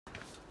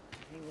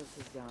think this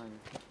is done.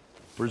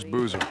 Where's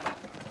Boozer?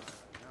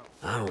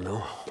 I don't know.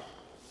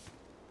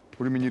 What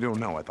do you mean you don't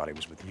know? I thought he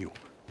was with you.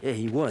 Yeah,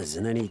 he was,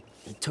 and then he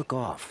took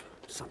off.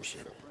 Some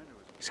shit.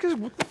 These guys,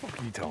 what the fuck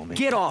are you telling me?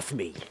 Get off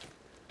me!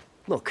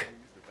 Look,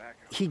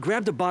 he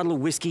grabbed a bottle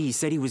of whiskey, he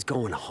said he was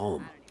going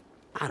home.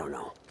 I don't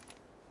know.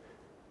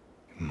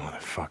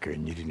 Motherfucker,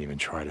 and you didn't even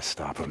try to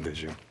stop him,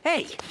 did you?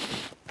 Hey!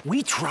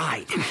 We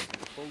tried.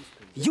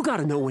 You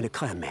gotta know when to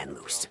cut a man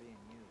loose.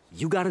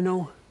 You gotta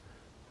know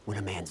when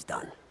a man's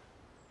done.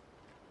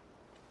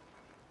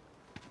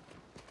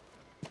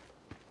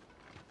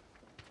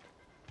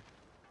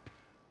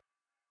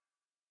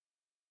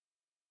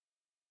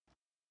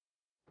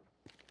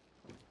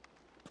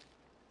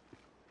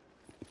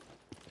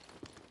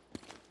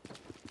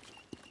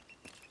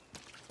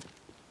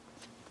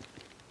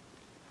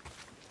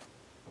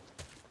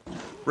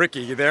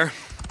 Ricky, you there?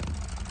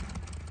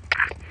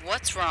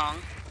 What's wrong?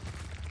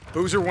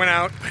 Boozer went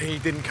out, but he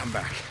didn't come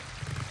back.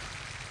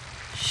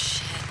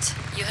 Shit.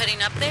 You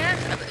heading up there?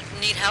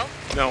 Need help?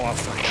 No, I'll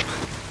find him.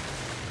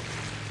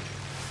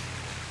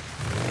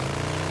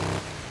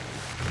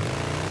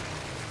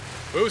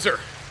 Boozer,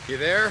 you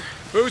there?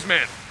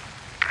 Boozman.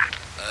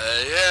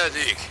 Yeah,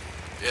 Deke.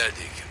 Yeah,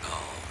 Deke.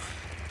 Oh,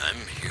 I'm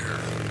here.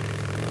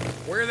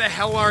 Where the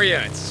hell are you?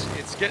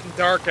 It's getting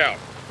dark out.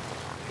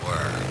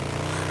 Where?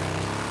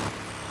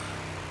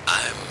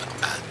 I'm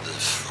at the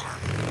farm.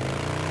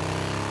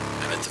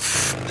 I'm at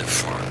the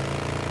farm.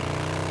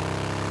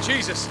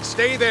 Jesus,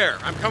 stay there.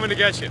 I'm coming to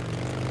get you.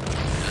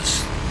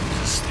 Just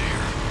stay here.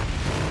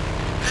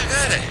 I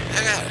got it.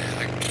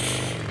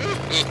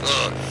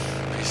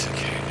 Piece of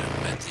cake.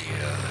 I'm at the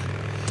farm.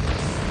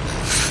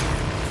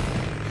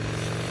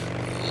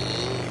 Oh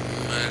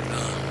my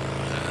God.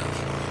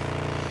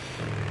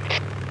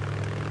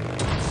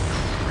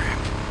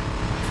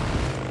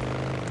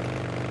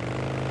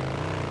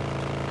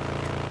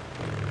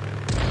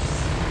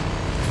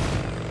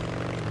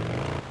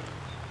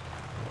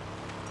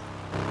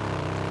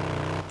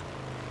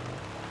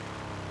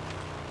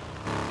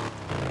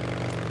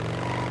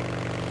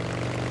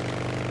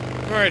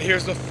 All right,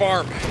 here's the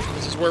farm.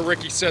 This is where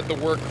Ricky said the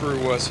work crew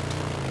was.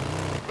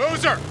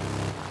 Boozer!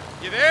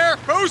 You there?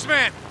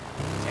 Boozman!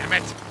 Damn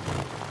it.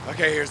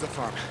 Okay, here's the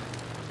farm.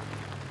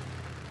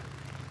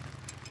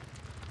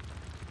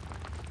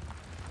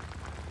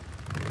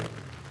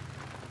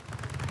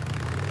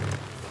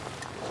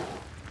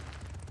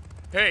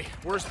 Hey,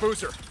 where's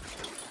Boozer?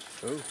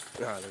 Who?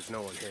 Nah, there's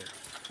no one here.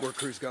 Work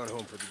crew's gone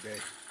home for the day.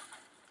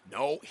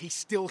 No, he's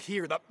still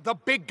here. The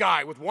big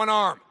guy with one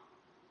arm.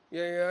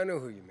 Yeah, I know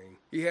who you mean.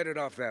 He headed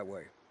off that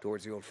way,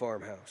 towards the old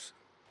farmhouse.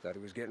 Thought he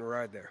was getting a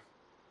ride there.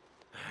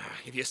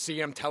 If you see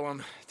him, tell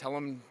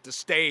him to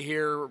stay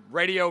here.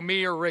 Radio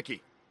me or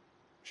Ricky.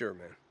 Sure,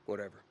 man.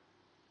 Whatever.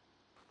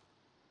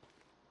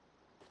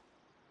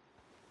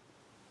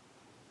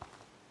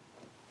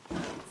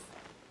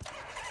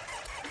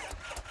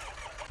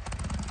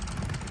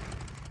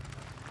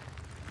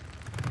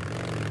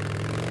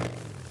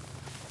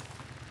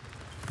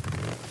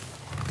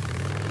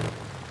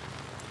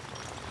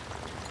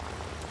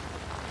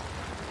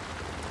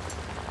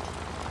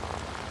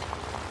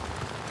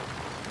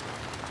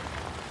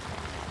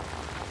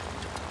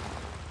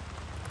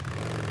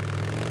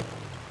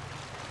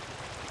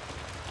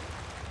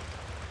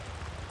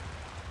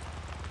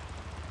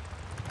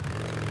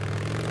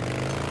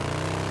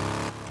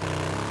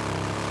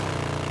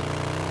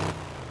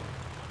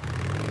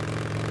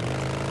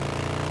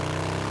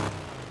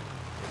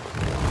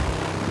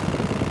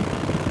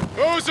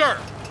 Boozer!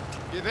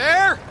 You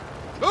there?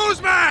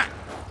 Boozman!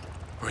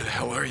 Where the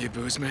hell are you,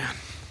 Boozman?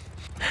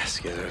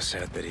 Skizzo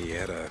said that he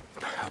had a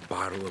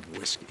bottle of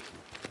whiskey.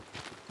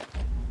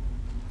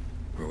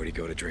 Where would he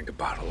go to drink a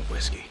bottle of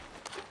whiskey?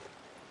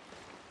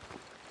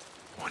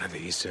 One of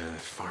these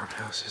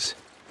farmhouses?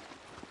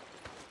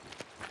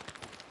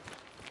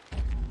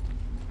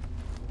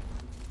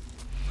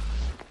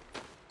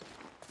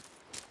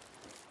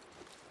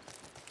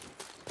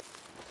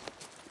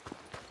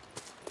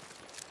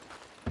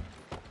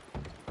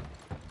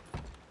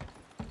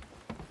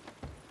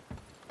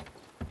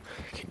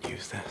 I can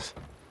use this.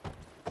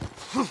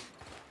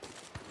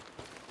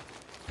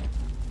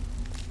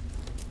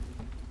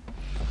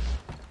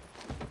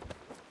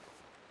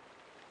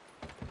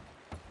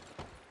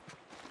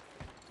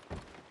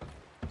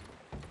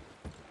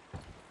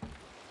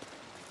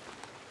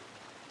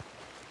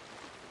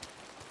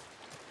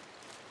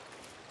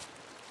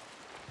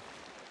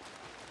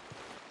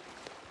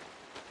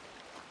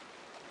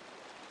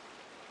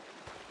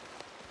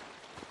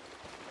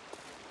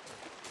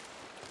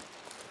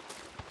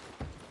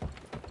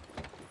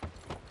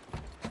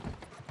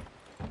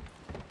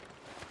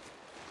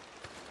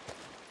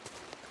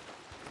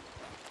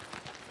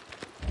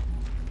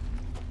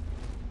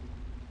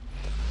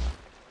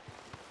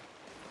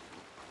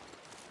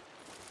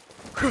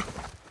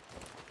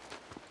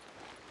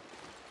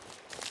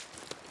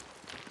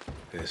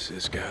 This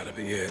has gotta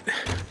be it.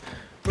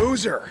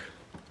 Boozer!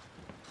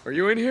 Are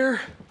you in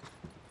here?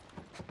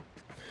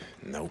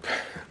 Nope,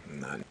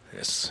 none.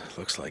 This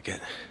looks like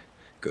it.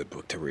 Good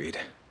book to read.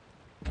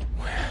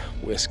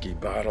 Whiskey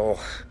bottle.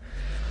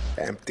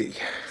 Empty.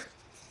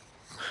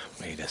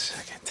 Wait a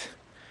second.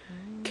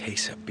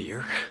 Case of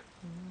beer?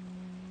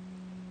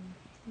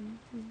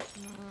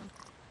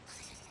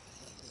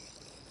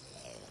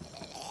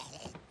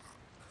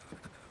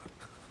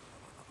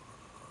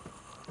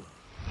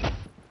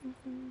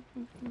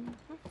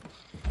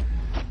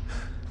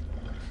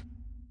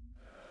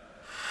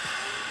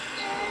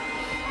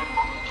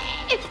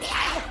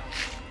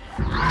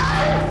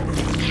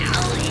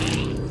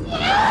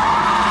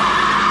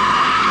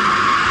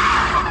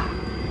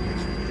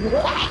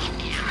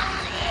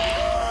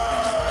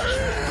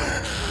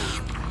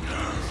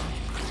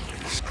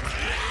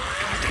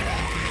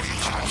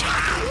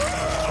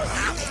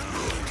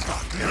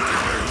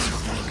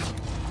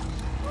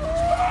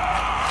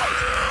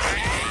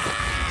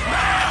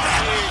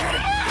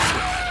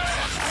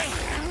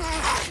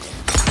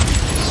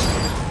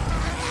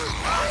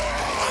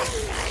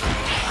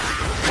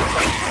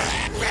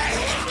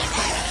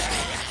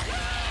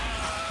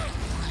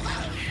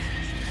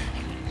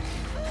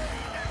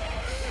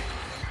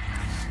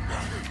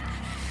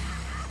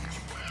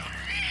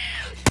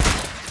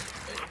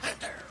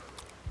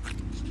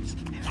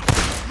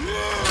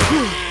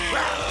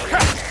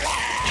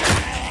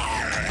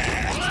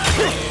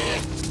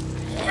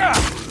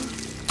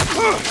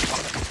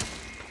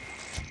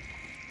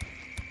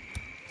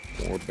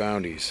 More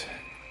bounties.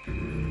 I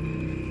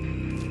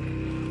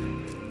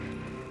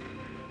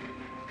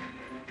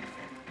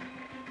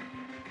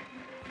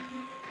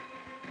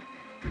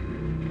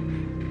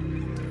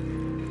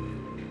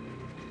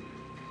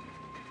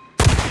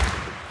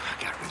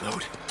gotta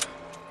reload.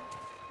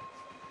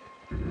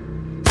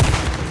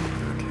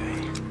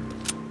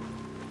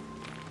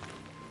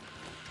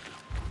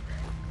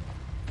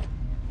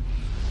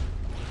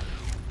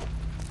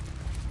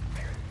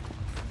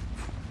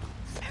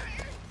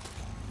 Okay.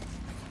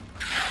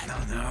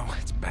 No,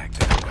 it's back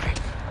that way.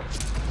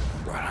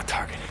 Right on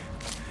target.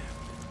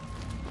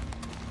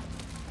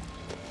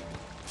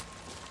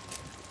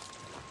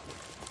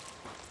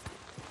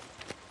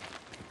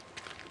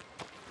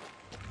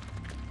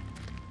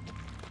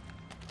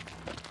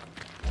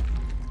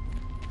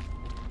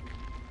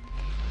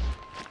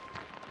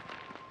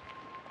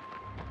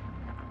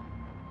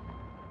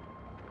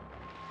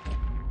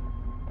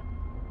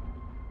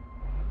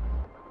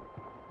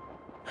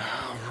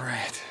 All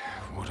right,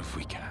 what have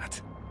we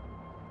got?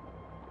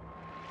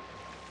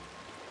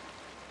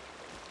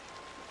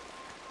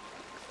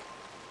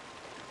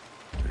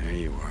 There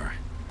you are.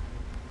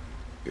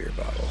 Beer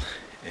bottle,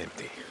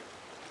 empty.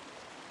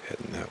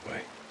 Heading that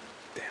way.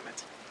 Damn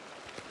it.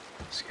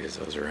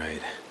 Schizo's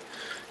right.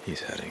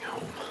 He's heading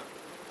home.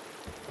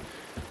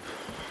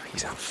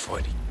 He's on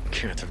foot. He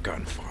can't have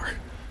gotten far.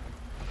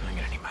 I'm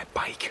gonna need my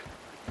bike.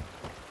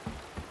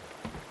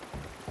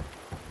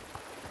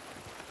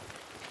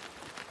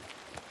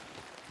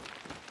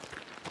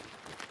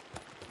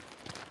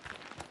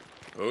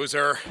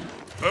 Boozer.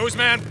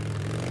 Boozman!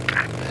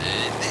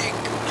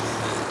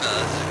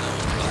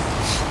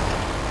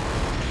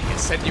 You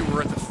said you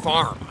were at the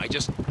farm. I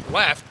just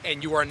left,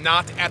 and you are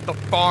not at the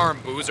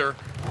farm, Boozer.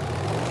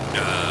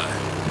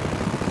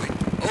 Wait.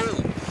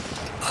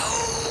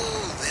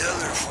 Oh, the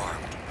other farm.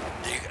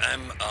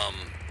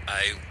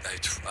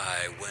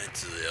 I went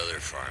to the other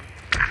farm.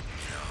 You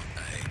know,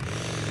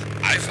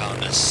 I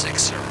found a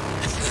sixer.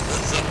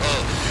 So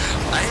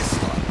I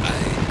thought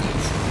I'd go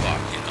for a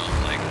walk, you know,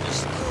 like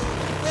just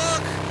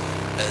walk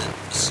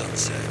at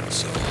sunset.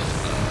 So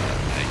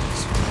I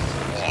just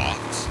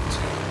walked to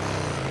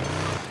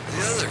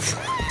the other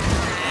farm.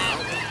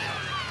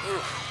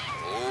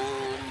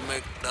 Old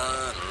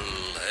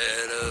MacDonald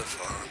had a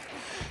farm.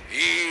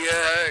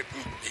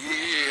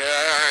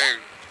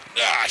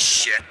 Ah,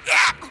 shit.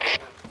 Ah.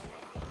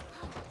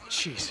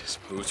 Jesus,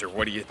 Boozer,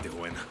 what are you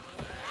doing?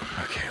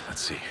 Okay,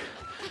 let's see.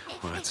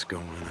 What's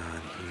going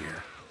on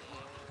here?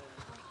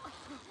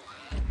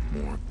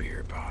 More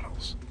beer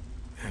bottles.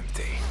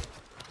 Empty.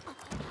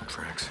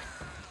 Tracks.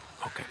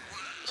 Okay.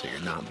 So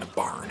you're not in the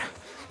barn.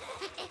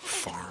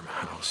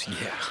 Farmhouse.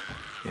 Yeah.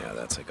 Yeah,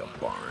 that's like a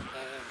barn.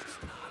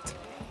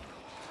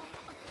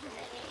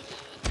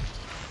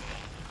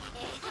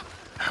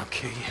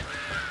 Okay.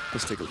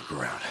 Let's take a look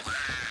around.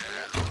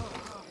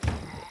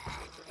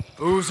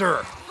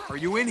 Boozer, are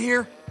you in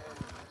here?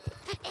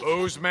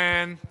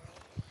 Boozman.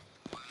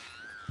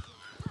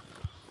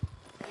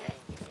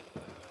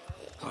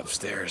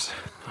 Upstairs.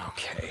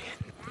 Okay.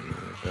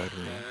 Another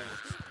bedroom.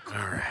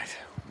 All right.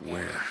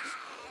 Where?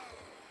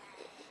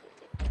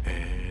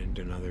 And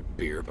another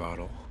beer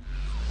bottle.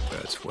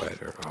 That's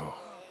wet or... Oh.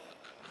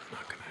 I'm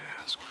not gonna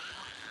ask.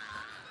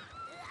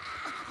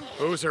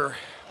 Boozer,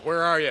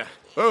 where are you?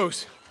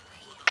 Booze.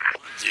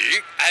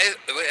 Dick, I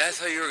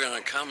thought you were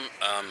gonna come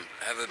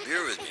have a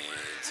beer with me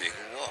and take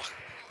a walk.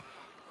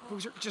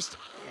 Boozer, just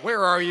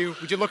where are you?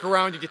 Would you look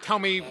around? Would you tell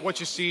me what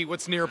you see?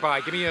 What's nearby?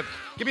 Give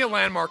me a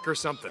landmark or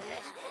something.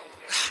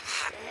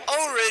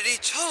 Already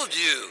told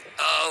you.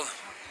 Oh,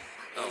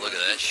 look at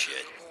that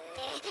shit.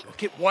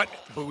 Look at what,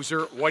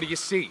 Boozer? What do you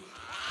see?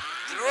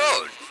 The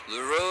road.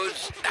 the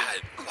roads,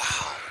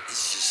 wow,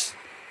 it's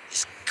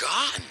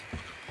gone.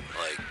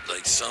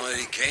 Like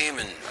somebody came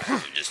and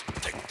just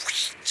like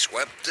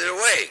swept it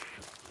away.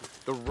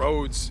 The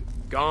road's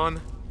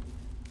gone?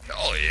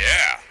 Oh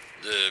yeah,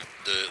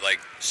 like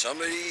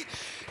somebody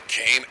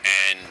came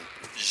and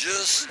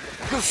just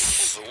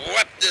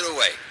swept it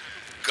away.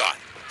 Gone.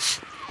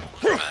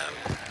 I'm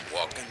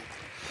walking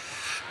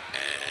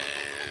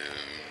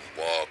and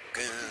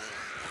walking,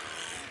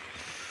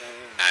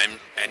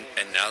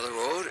 and now the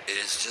road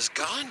is just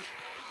gone.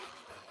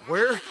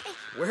 Where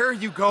are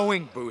you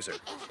going, Boozer?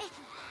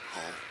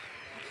 Home.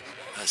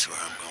 That's where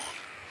I'm going.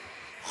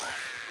 Home.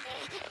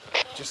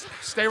 Just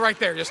stay right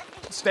there. Just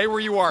stay where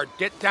you are.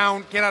 Get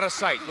down, get out of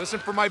sight. Listen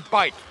for my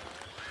bike.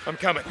 I'm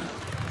coming.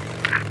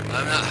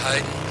 I'm not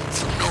hiding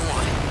from no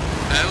one.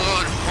 I'm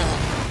going home.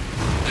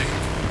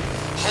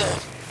 Home.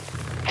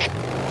 Come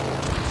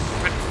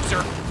on,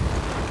 Boozer.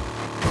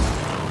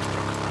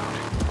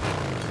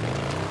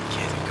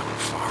 Can't go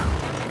far.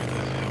 Where the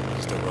hell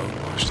is the road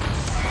washed out?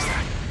 What's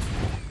that?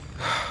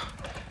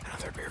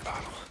 Another beer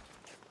bottle.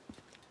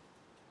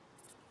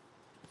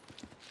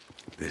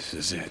 This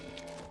is it.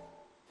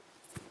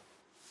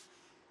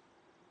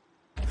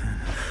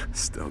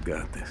 Still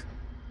got this.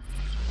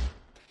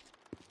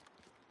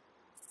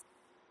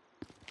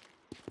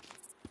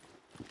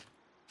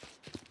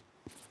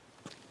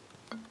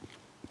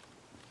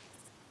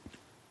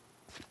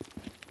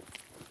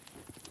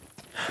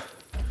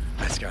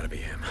 That's gotta be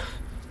him.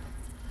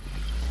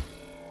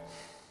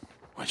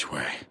 Which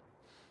way?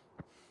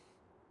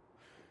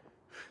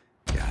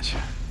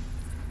 Gotcha.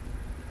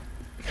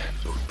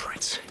 Boot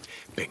prints.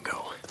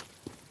 Bingo.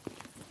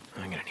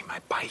 I'm gonna need my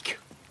bike.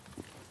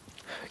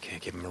 I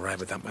can't give him a ride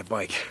without my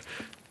bike.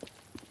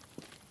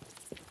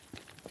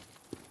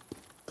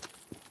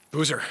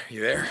 Boozer,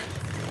 you there?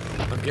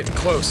 I'm getting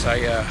close.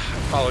 I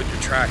followed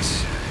your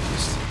tracks.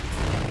 Just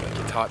like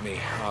you taught me.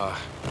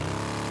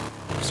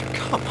 Boozer,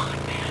 come on,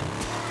 man.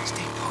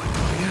 Stay put,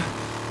 will ya?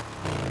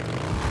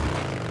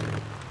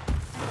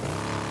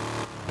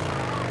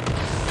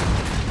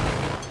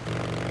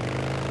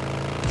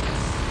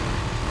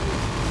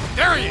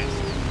 There he is!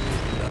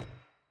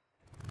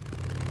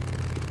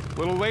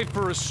 Little late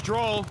for a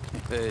stroll.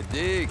 Hey,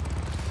 Deke.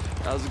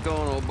 How's it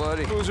going, old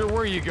buddy? Boozer,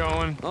 where are you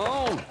going?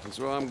 Home. That's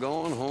where I'm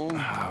going, home.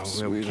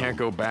 Oh, we can't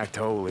go back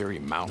to O'Leary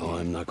Mountain. No,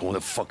 I'm not going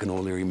to fucking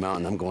O'Leary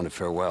Mountain. I'm going to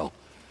Farewell.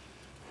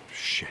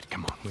 Shit,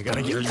 come on. We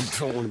gotta get... You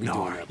don't want to be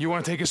doing that. You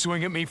want to take a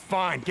swing at me?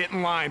 Fine. Get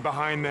in line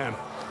behind them.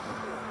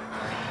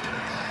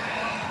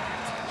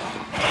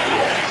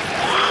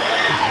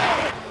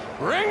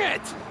 Bring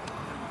it!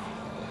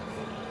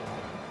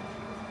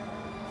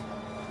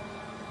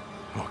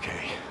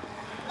 Okay.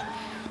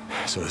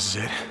 So this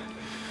is it?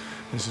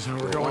 This is how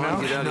we're going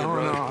out? Get out of here,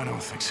 brother. No, I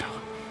don't think so.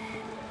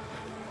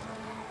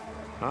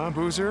 Huh,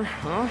 Boozer?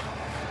 Huh?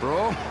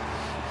 Bro?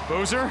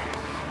 Boozer?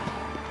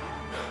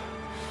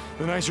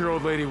 The night your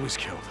old lady was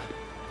killed.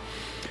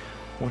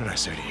 What did I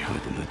say to you?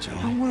 What did I tell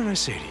you? What did I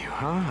say to you,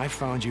 huh? I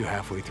found you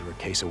halfway through a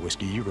case of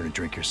whiskey. You're gonna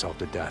drink yourself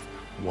to death.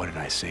 What did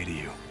I say to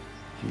you?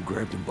 You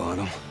grabbed the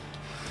bottle,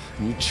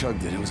 and you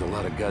chugged it. It was a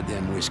lot of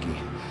goddamn whiskey.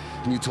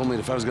 And you told me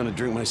that if I was gonna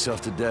drink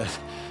myself to death,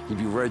 you'd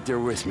be right there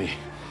with me.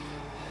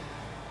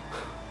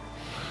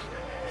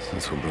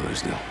 That's what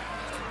brothers do.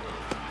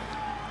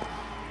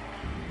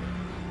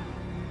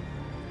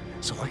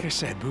 So like I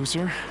said,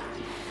 Boozer,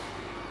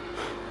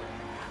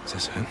 is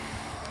this it?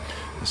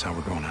 This is how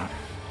we're going out?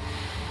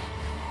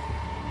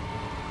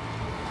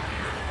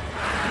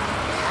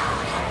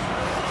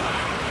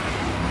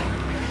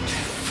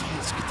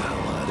 Let's get the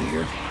hell out of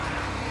here.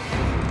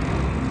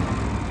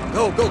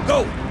 Go, go,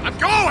 go! I'm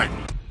going!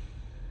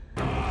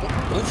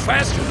 Move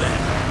faster then.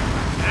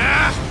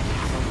 Ah!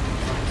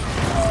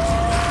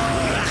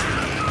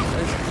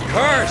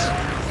 Cars!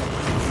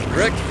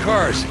 Direct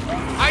cars.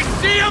 I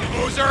see him,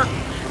 Boozer!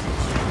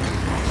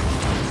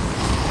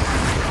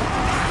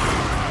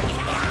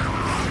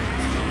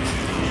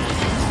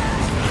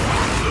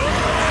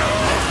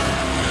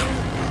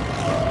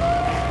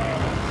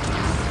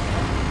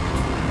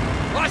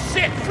 Oh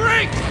shit,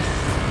 freak!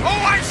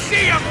 Oh, I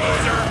see him,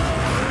 Boozer!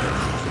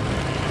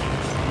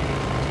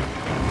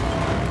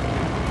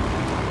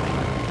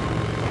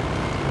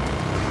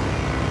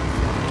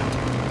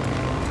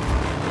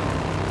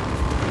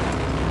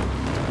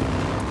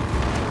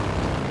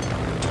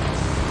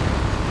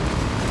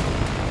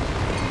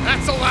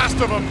 That's the last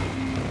of them.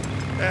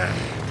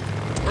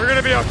 We're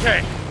gonna be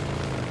okay.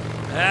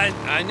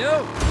 I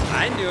knew.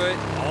 I knew it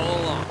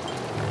all along.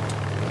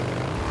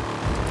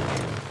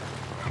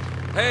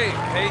 Hey,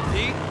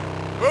 Deke.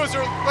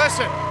 Boozer,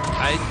 listen.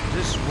 I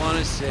just want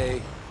to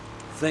say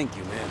thank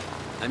you, man.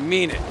 I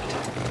mean it.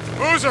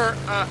 Boozer,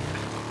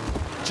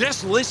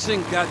 Just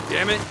listen,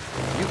 goddammit.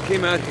 You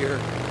came out here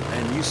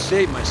and you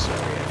saved my sorry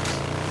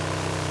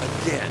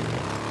ass. Again.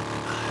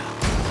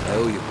 I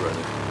owe you,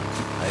 brother.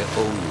 I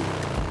owe you.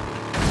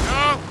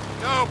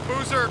 No,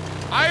 Boozer,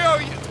 I owe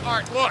you. All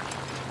right, look.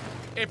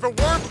 If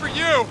it weren't for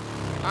you,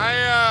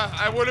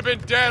 I would have been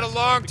dead a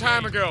long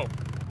time ago.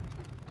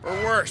 Or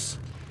worse.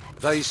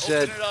 thought you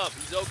said Open it up.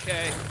 He's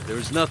okay. there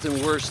was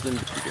nothing worse than...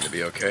 You gonna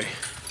be okay?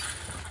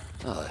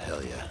 Oh,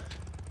 hell yeah.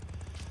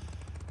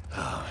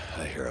 Oh,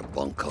 I hear a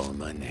bunk calling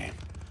my name.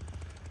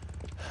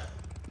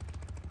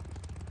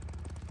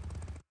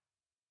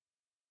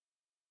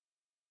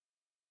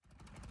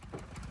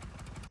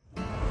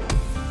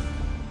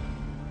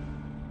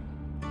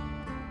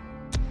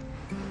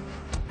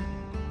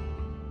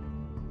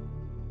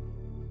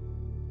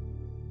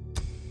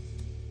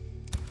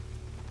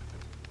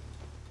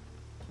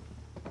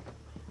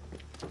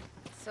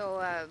 So,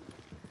 a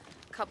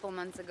couple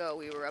months ago,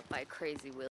 we were up by Crazy Will.